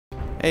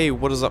Hey,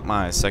 what is up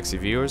my sexy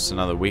viewers?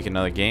 Another week,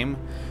 another game.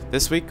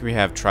 This week we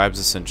have Tribes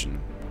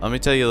Ascension. Let me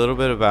tell you a little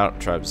bit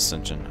about Tribes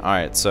Ascension.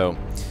 Alright, so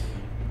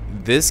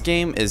this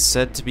game is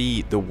said to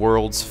be the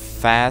world's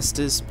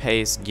fastest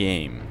paced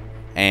game.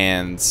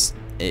 And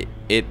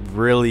it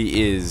really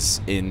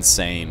is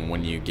insane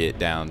when you get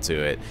down to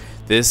it.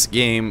 This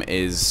game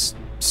is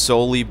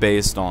solely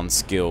based on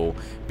skill,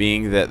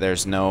 being that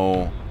there's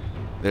no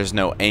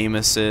aim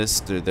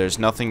assist, there's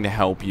nothing to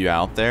help you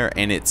out there,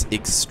 and it's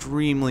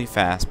extremely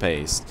fast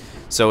paced.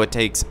 So it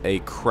takes a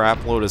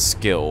crap load of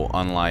skill,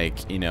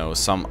 unlike, you know,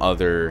 some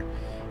other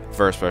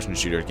first person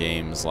shooter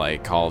games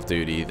like Call of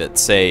Duty that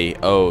say,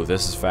 oh,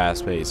 this is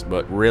fast paced.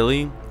 But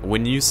really,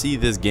 when you see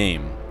this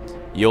game,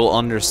 you'll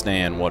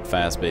understand what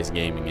fast paced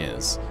gaming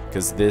is,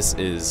 because this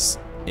is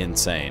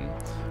insane.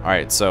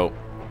 Alright, so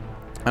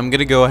I'm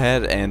gonna go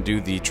ahead and do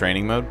the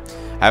training mode.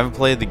 I haven't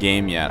played the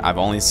game yet. I've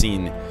only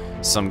seen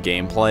some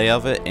gameplay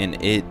of it, and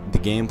the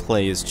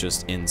gameplay is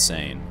just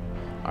insane.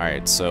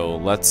 Alright, so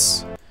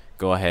let's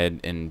go ahead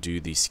and do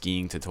the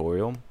skiing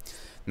tutorial.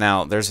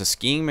 Now, there's a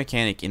skiing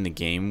mechanic in the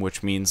game,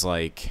 which means,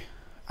 like,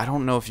 I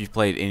don't know if you've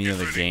played any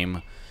other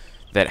game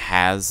that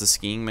has the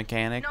skiing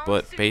mechanic,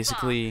 but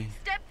basically,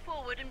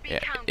 yeah,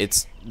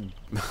 it's,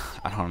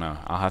 I don't know,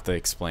 I'll have to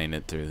explain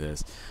it through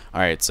this.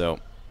 Alright, so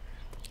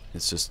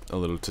it's just a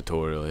little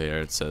tutorial here.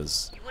 It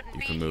says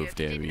you can move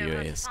to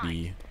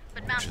WASD,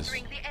 which is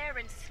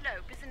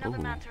another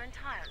matter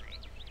entirely.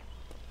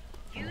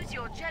 Use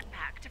your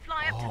jetpack to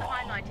fly up to the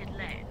highlighted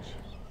ledge.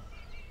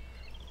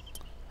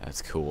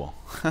 That's cool.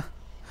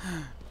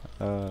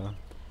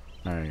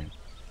 Alright.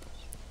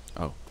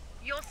 Oh.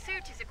 Your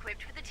suit is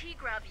equipped with a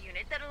T-grav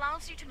unit that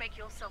allows you to make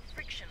yourself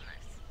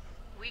frictionless.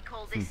 We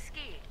call this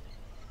skiing.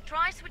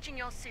 Try switching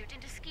your suit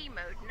into ski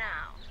mode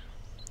now.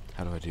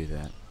 How do I do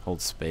that?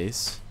 Hold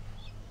space?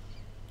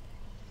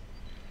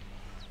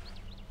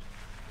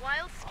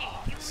 While skiing,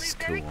 you will move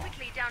very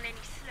quickly down any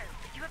slope.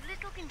 You have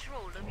little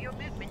control over your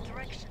movement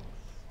direction.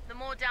 The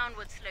more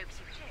downward slopes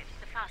you hit,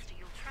 the faster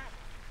you'll travel.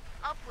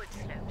 Upward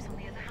slopes, on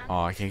the other hand,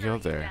 oh, I can't go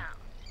up there.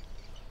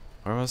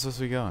 Where am I supposed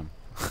to be going?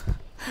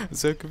 I'm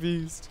so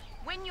confused.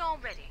 When you're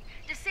ready,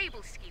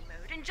 disable ski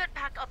mode and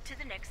jetpack up to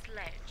the next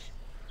ledge.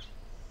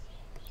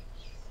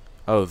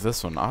 Oh,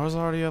 this one. I was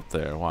already up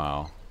there.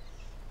 Wow.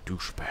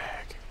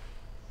 Douchebag.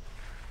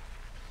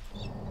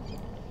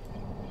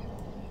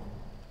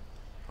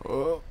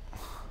 Oh.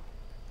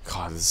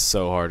 God, this is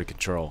so hard to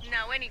control.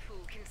 Now any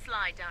fool can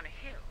slide down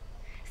a hill.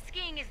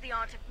 Skiing is the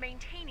art of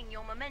maintaining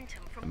your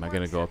momentum from Am I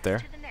gonna go up there?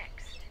 to the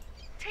next.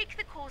 Take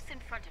the course in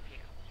front of you.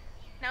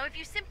 Now if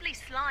you simply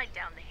slide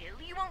down the hill,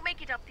 you won't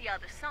make it up the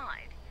other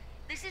side.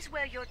 This is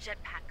where your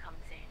jetpack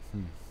comes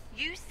in.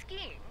 Use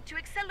skiing to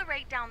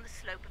accelerate down the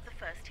slope of the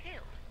first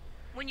hill.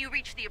 When you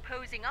reach the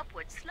opposing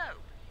upward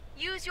slope,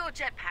 use your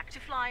jetpack to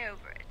fly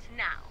over it.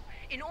 Now,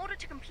 in order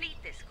to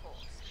complete this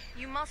course,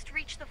 you must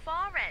reach the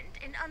far end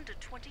in under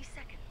 20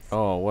 seconds.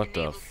 Oh, what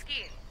the?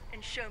 Skiing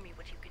and show me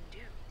what you can do.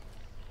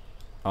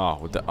 Oh,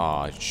 what the? Oh,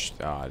 I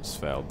just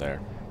failed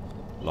there.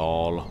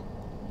 Lol.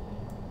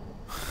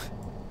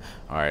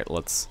 All right,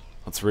 let's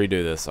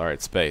redo this. All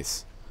right,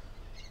 space.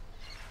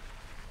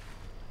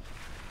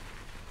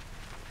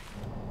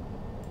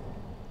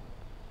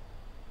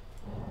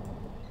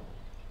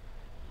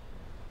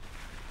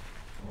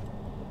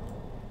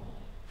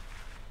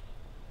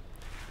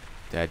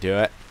 Did I do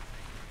it?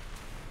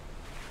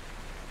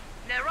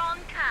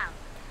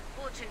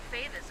 Fortune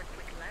favors a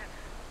quick learner.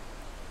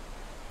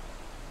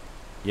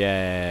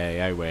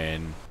 Yay, I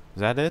win.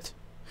 Is that it?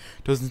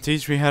 Doesn't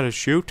teach me how to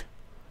shoot?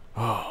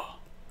 Oh,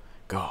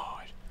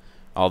 God.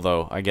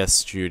 Although, I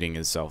guess shooting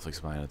is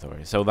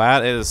self-explanatory. So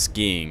that is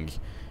skiing.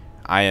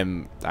 I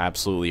am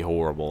absolutely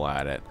horrible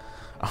at it.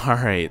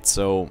 Alright,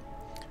 so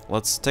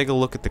let's take a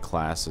look at the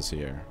classes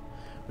here.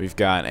 We've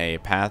got a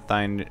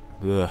Pathfinder,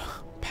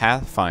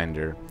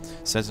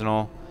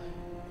 Sentinel,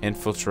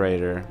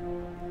 Infiltrator,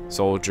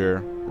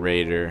 Soldier,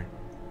 Raider,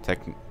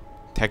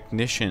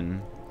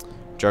 Technician,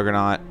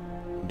 Juggernaut,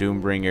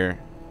 Doombringer,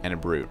 and a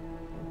Brute.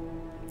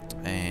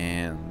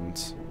 And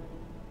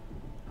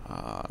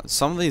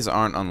some of these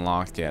aren't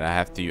unlocked yet. I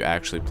have to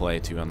actually play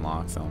to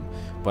unlock them.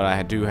 But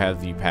I do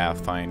have the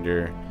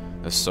Pathfinder,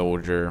 the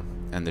Soldier,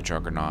 and the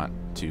Juggernaut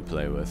to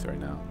play with right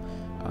now.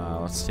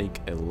 Let's take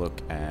a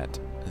look at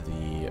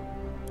the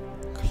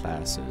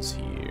classes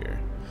here.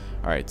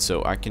 Alright,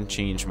 so I can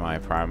change my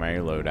primary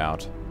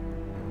loadout.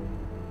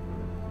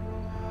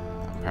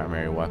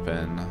 Primary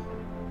weapon,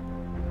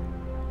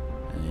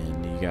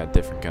 and you got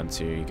different guns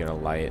here. You got a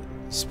light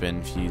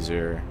spin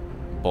fuser,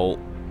 bolt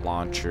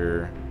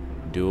launcher,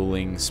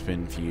 dueling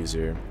spin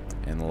fuser,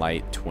 and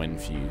light twin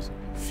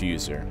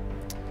fuser.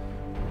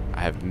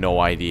 I have no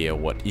idea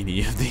what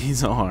any of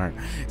these are,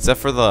 except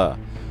for the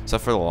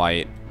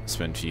light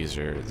spin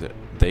fuser.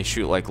 They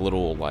shoot like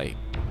little like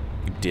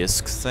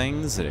disc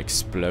things that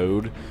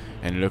explode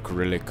and look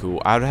really cool.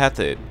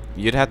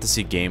 You'd have to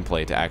see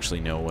gameplay to actually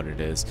know what it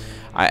is.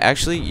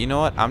 You know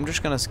what? I'm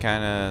just gonna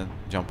kind of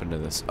jump into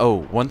this.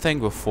 Oh, one thing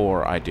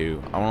before I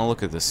do, I want to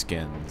look at the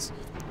skins,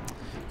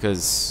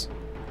 because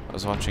I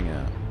was watching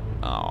a...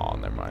 Oh,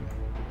 never mind.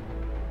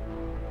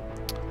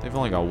 They've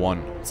only got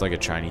one. It's like a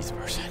Chinese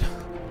person.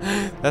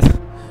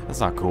 That's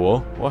not cool.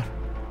 What?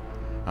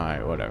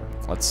 Alright, whatever.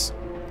 Let's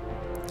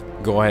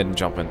go ahead and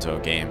jump into a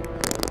game.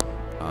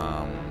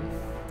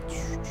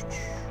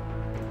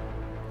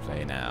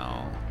 Play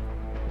now.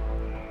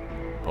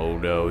 Oh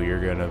no, you're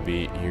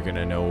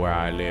gonna know where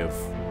I live.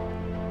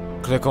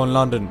 Click on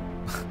London.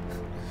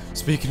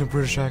 Speaking of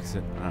British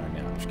accent. Alright,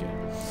 no, I'm just kidding.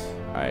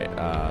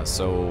 Alright,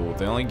 so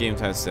the only game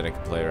types that I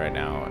can play right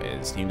now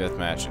is Team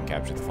Deathmatch and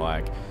Capture the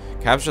Flag.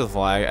 Capture the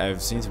Flag,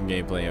 I've seen some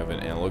gameplay of it,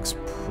 and it looks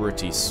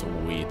pretty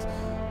sweet.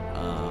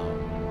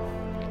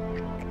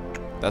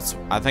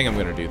 I think I'm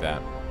gonna do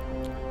that.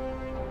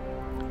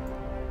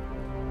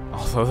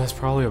 Although that's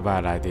probably a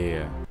bad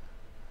idea.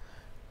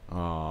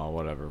 Oh,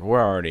 whatever.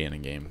 We're already in a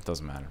game. It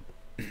doesn't matter.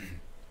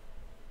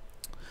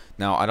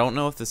 Now, I don't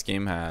know if this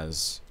game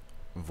has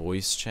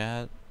voice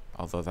chat,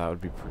 although that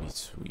would be pretty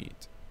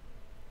sweet.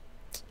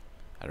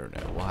 I don't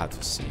know. We'll have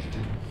to see.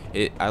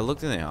 I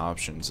looked in the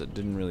options. It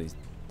didn't really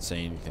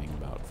say anything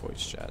about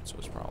voice chat, so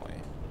it's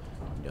probably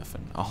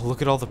nothing. Oh,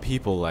 look at all the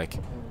people, like,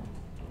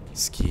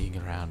 skiing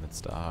around and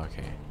stuff.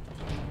 Okay.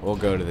 We'll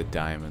go to the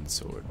Diamond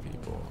Sword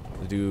people.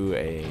 We'll do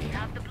a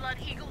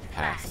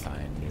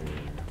Pathfinder.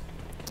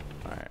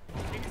 Alright.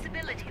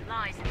 Invincibility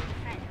lies in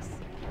defense.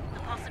 The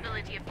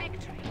possibility of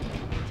victory in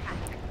attack.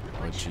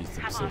 Oh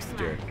jeez, I'm so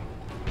scared.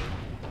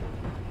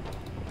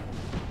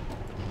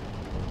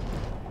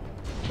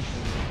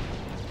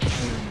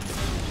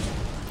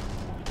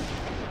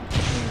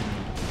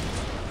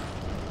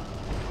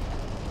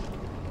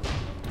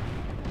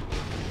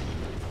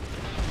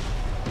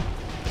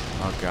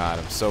 Oh god,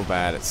 I'm so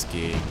bad at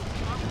skiing.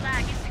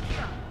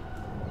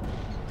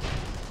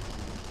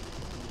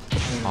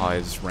 Oh, I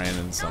just ran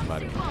into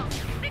somebody.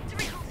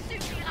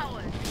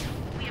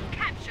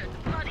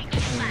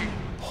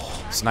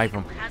 Oh, snipe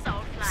him.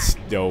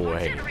 No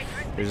way.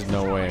 There's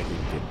no way I can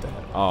get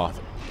that. Oh,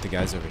 the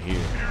guy's over here.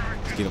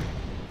 Let's get him.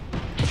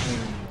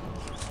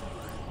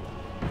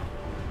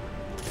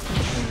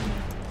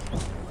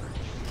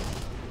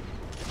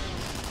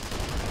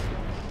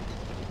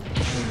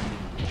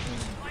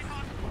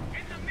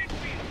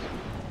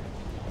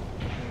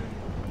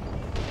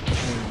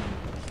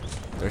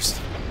 There's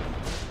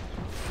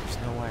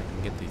no way I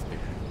can get these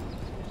people.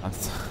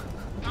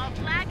 Our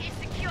flag is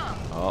secure.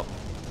 Oh.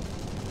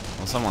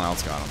 Well, someone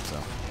else got him, so.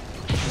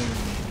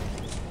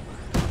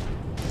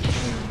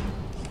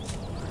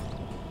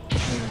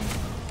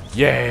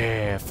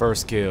 Yeah!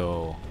 First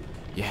kill.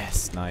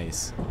 Yes,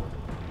 nice.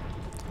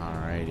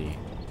 Alrighty.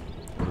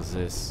 What is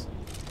this?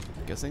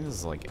 I'm guessing this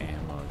is like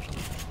ammo or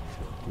something.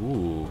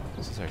 Ooh,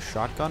 is this a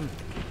shotgun?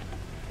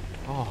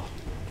 Oh.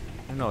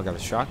 I didn't know I got a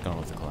shotgun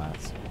with the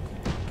class.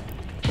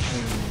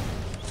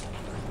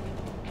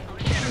 Our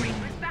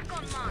generator is back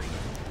online.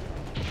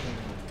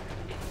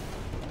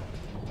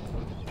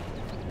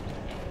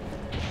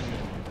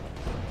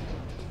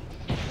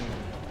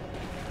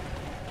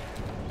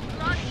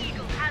 Blood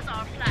Eagle has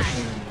our flag.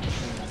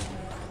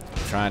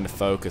 I'm trying to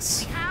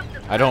focus.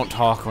 I don't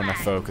talk when I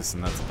focus,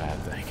 and that's a bad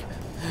thing.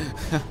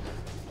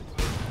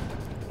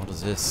 What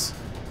is this?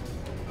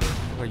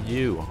 What are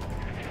you?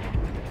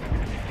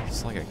 Is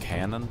this like a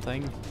cannon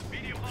thing?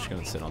 I'm just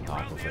gonna sit on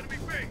top of it.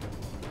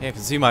 Hey, I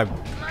can see my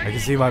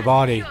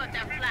body.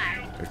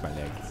 There's my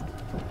legs.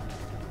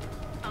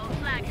 Our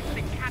flag has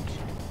been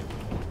captured.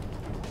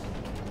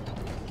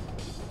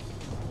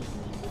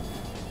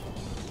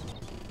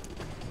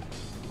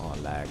 Oh,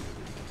 lag.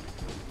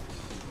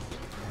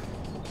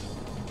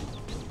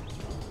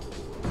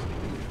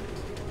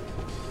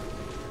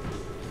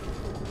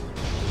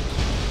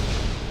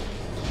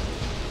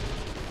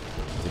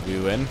 Did we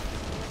win?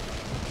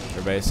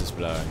 Your base is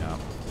blowing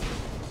up.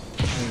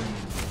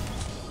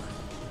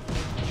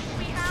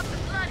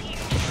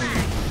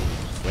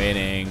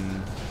 Waiting.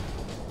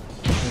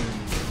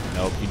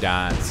 Nope, you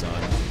died,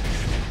 son.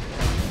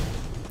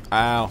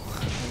 Ow.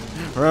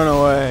 Run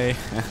away.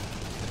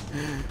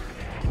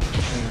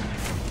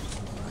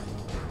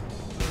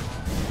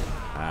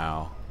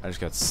 Ow. I just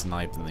got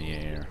sniped in the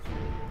air.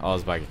 Oh, it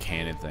was like a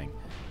cannon thing.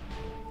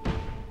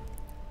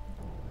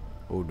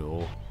 Oh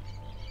no.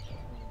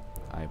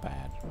 I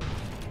bad.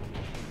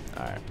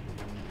 Alright.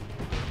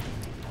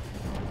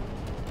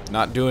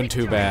 Not doing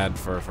too bad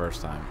for a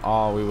first time.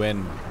 Oh, we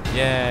win.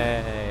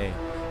 Yay!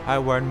 I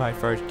won my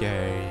first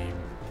game.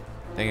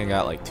 I think I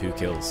got like 2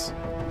 kills.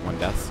 1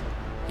 death.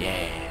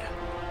 Yeah!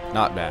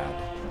 Not bad.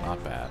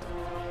 Not bad.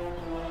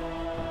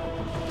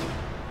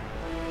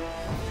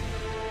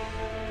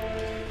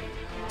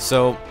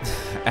 So,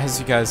 as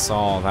you guys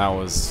saw, that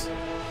was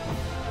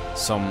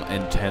some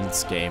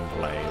intense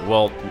gameplay.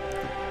 Well,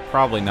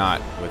 probably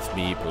not with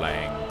me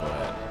playing,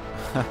 but...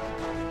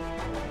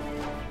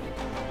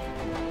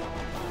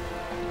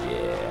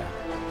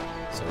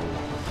 yeah. So,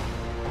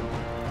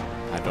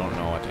 I don't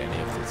know what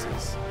any of this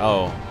is.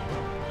 Oh,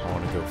 I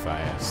want to go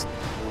fast.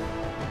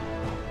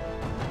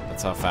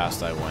 That's how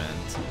fast I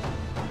went.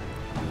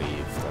 I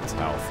believe that's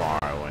how far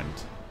I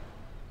went.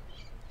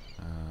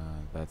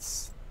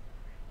 That's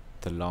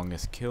the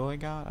longest kill I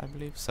got, I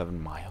believe,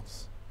 7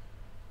 miles.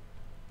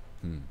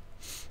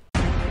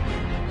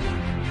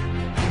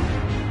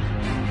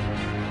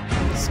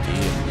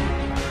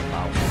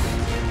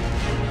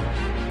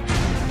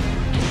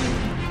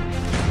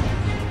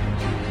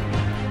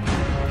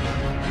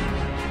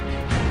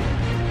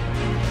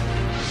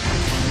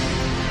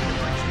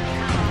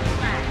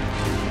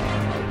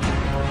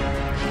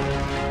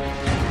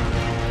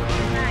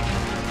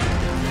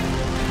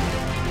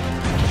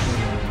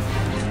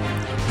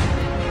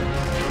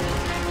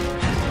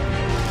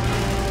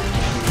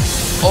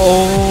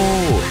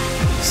 Oh,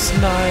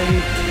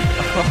 snipe!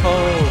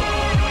 Oh,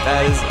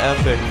 that is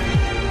epic.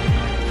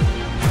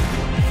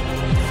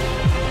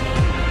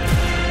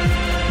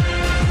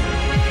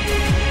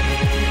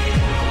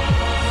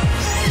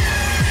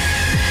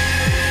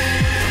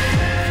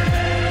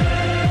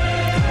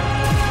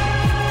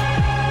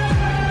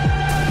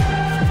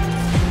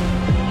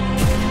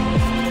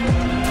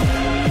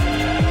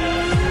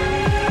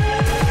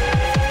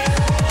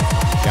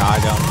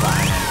 God, I'm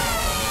dying.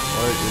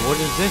 What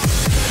is this?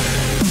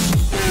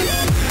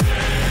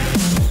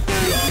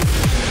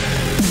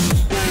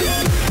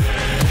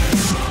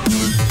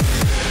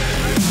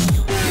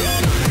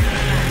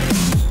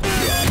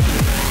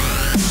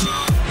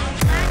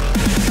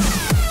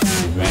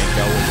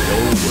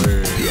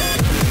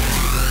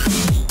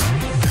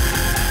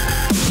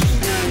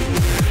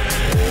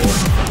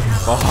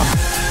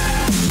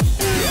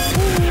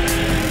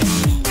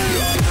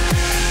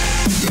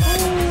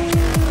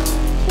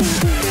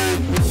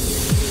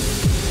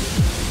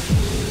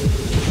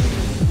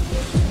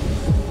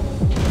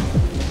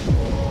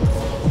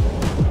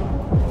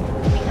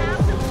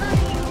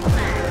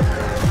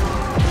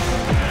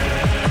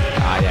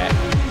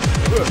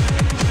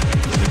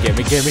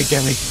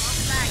 Gimme.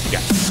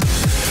 Yeah.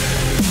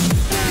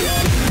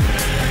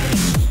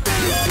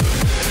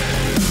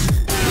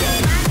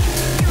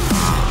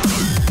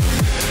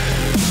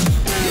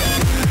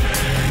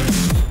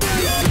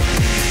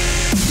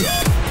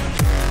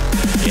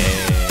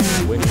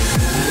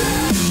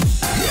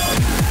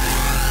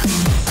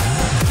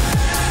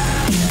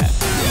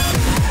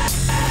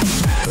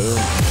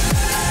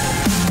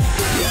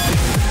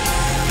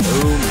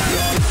 Boom.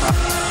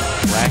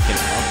 Racking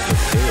up the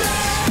kills.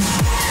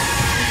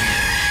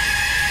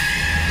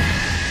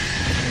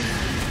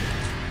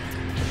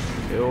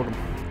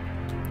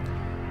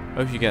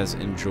 Hope you guys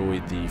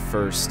enjoyed the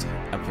first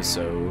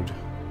episode,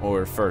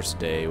 or first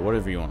day,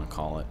 whatever you want to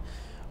call it,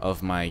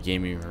 of my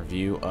gaming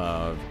review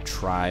of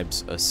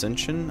Tribes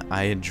Ascension.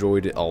 I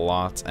enjoyed it a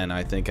lot, and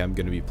I think I'm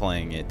going to be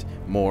playing it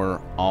more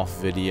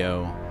off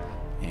video.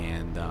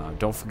 And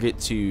don't forget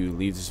to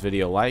leave this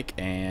video a like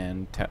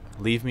and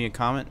leave me a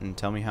comment and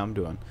tell me how I'm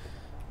doing.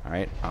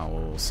 Alright, I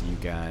will see you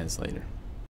guys later.